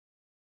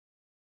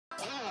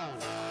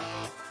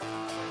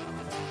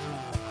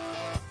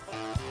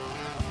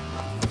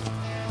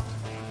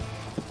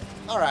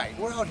All right,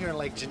 we're out here in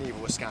Lake Geneva,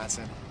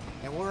 Wisconsin,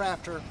 and we're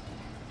after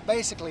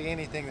basically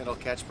anything that'll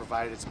catch,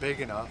 provided it's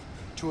big enough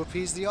to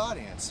appease the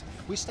audience.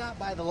 We stopped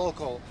by the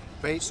local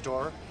bait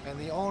store, and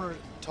the owner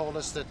told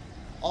us that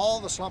all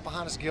the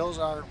Slumpahannes gills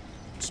are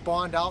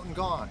spawned out and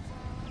gone.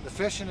 The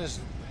fishing is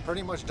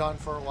pretty much done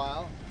for a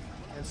while,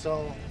 and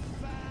so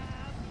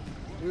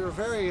we were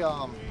very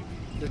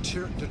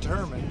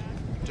determined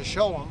to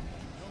show them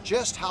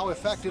just how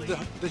effective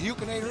the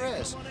Hukinator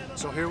is.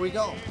 So here we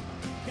go.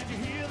 Can't you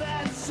hear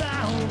that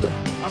sound?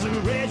 I was in a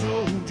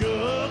radio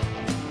jug,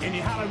 and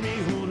you holler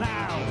real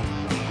loud.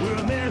 We're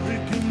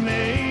American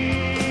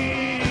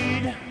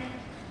made,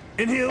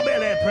 and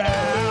hillbilly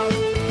proud.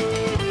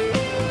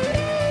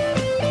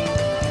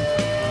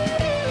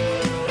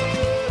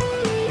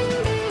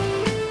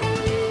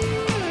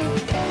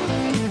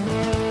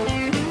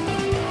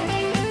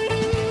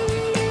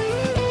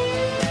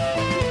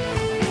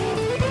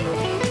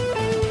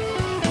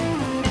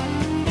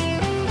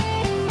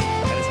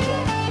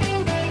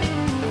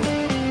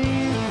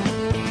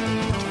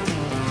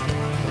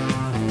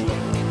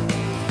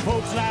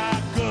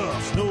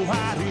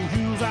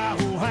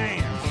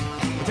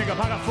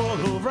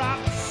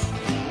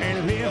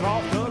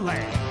 Off the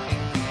land.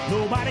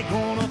 Nobody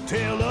gonna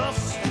tell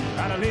us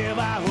how to live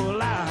our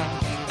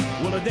lives.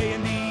 Well, a day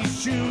in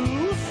these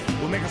shoes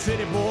will make a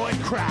city boy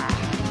cry.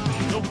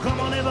 So come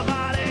on,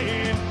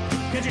 everybody,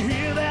 can't you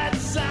hear that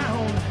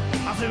sound?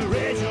 I said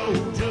radio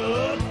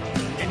jug,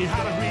 and you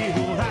holler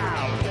real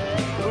loud.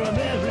 We're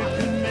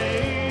American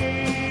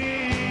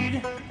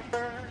made,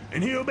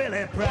 and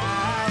hillbilly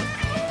proud.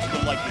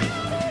 Don't like me.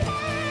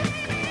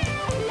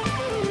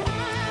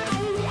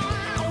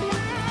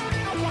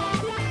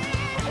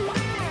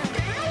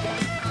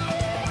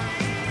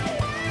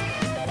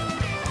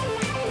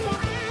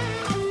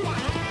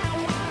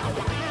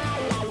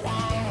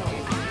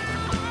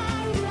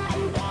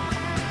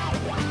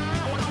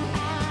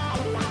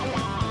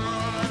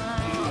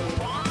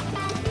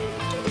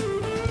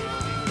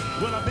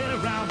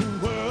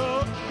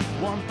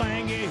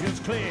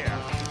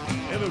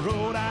 Every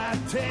road I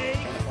take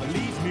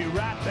leads me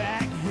right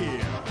back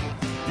here.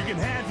 You can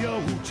have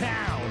your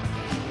town,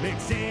 big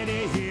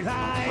city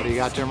lights. What do you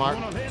got there, Mark?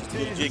 Just a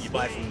little jig you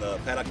buy from the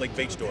Paddock Lake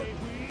Bait Store.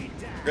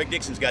 Greg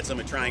Dixon's got some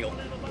in Triangle,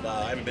 but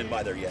I haven't been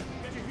by there yet.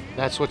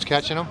 That's what's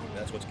catching them?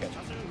 That's what's catching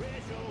them.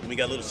 And we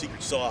got a little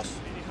secret sauce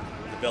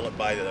developed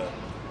by the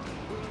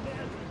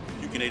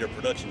Hukinator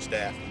production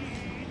staff.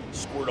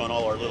 Squirt on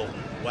all our little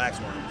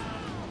waxworms.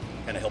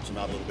 Kind of helps them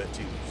out a little bit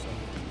too.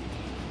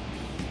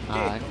 So.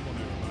 All right.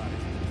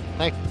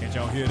 Thank you. Can't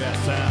y'all hear that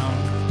sound?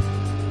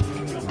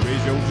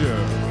 Raise your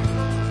jug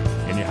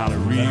and you holler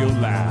real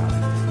loud.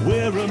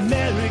 We're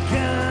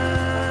American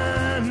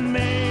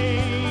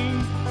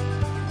made.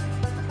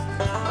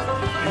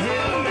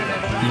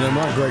 You know,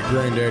 my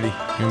great-granddaddy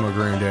and my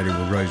granddaddy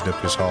were raised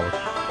up this holler.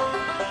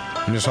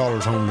 And this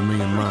holler's home to me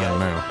and mine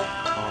now.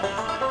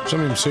 Some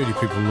of them city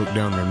people look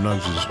down their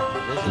noses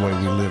the way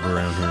we live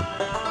around here.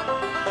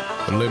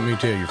 But let me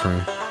tell you,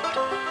 friend,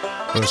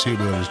 us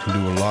hillbillies can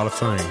do a lot of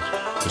things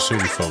the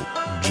city folk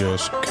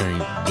just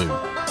can't do.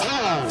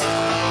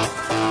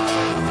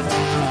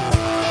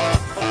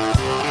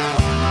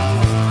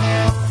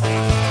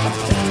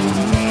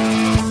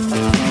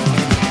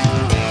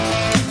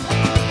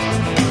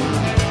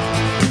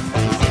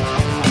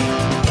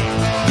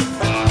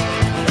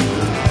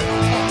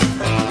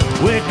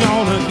 We're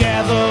gonna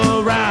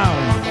gather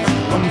round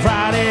on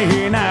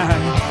Friday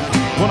night.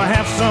 Wanna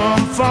have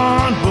some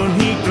fun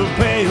beneath the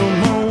pale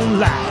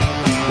moonlight.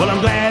 Well,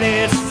 I'm glad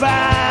it's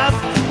 5.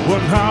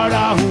 Worked hard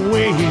all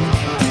week,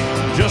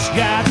 just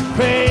got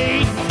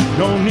paid,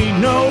 don't need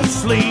no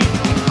sleep.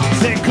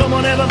 Said, come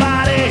on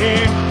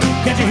everybody,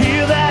 can't you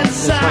hear that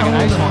sound?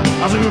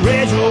 I was in a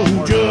radio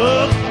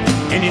jug,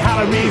 and you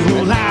holler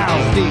real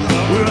loud.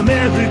 We're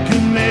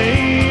American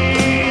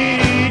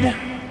made,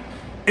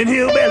 and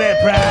hillbilly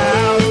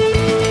proud.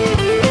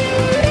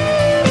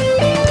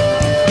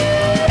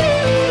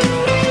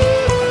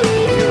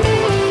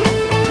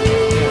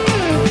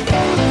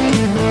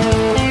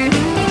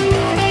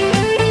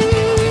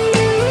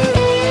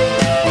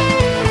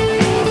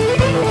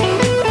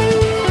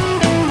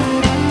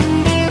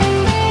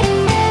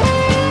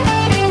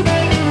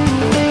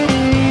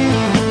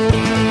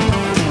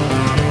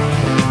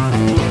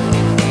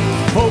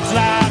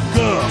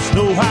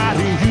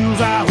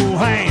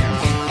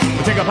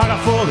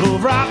 Full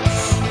of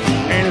rocks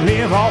and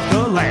live off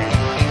the land.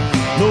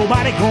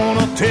 Nobody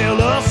gonna tell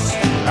us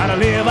how to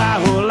live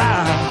our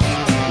lives.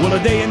 Well, a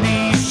day in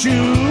these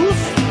shoes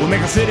will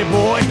make a city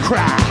boy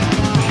cry.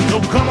 So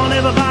come on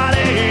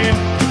everybody,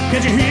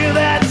 can't you hear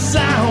that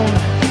sound?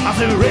 I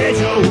said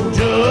radio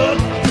jug,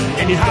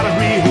 and you holler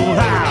real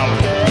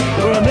loud.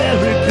 We're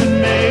American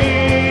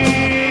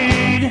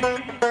made,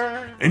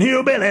 and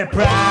hillbilly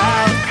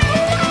proud.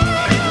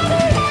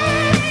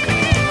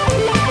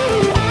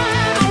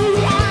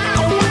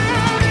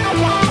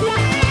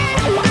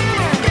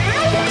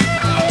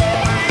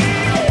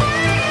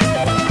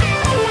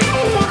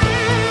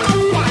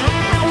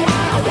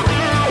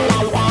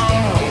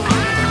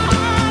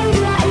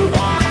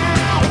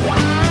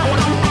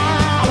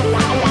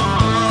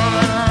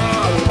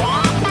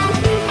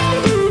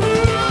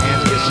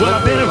 Well,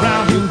 I've been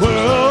around the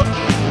world,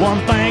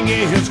 one thing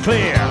is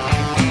clear.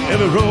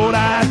 Every road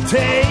I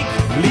take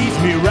leads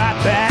me right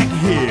back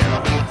here.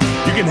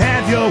 You can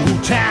have your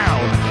town,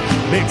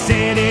 big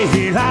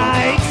city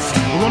lights.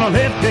 We're gonna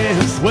live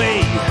this way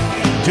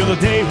till the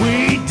day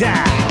we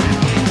die.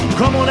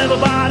 Come on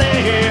everybody,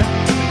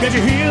 can't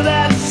you hear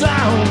that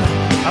sound?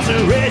 I say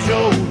raise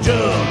your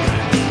jug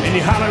and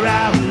you holler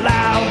out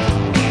loud.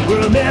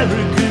 We're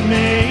American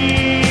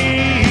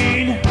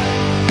made,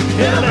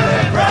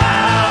 Hillbilly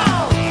proud.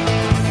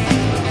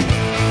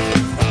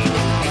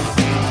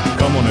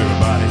 Come on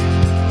everybody,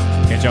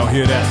 can't y'all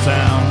hear that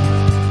sound?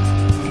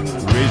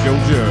 Raise your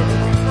jug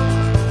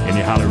and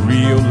you holler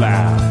real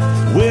loud.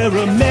 We're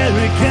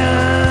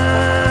American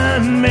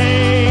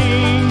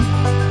made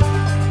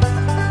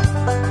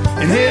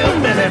and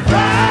Hillbilly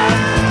proud.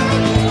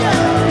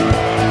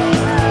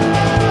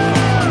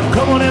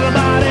 Come on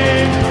everybody,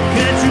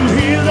 can't you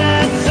hear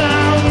that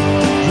sound?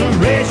 So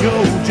raise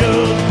your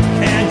jug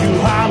and you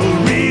holler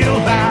real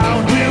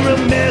loud. We're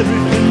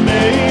American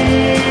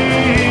made.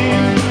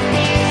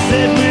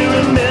 Said we're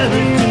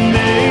American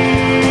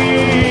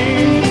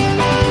made.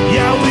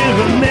 Yeah, we're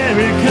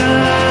American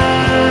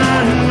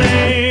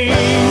made.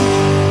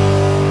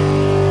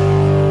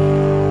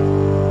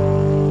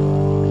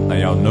 Now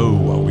y'all know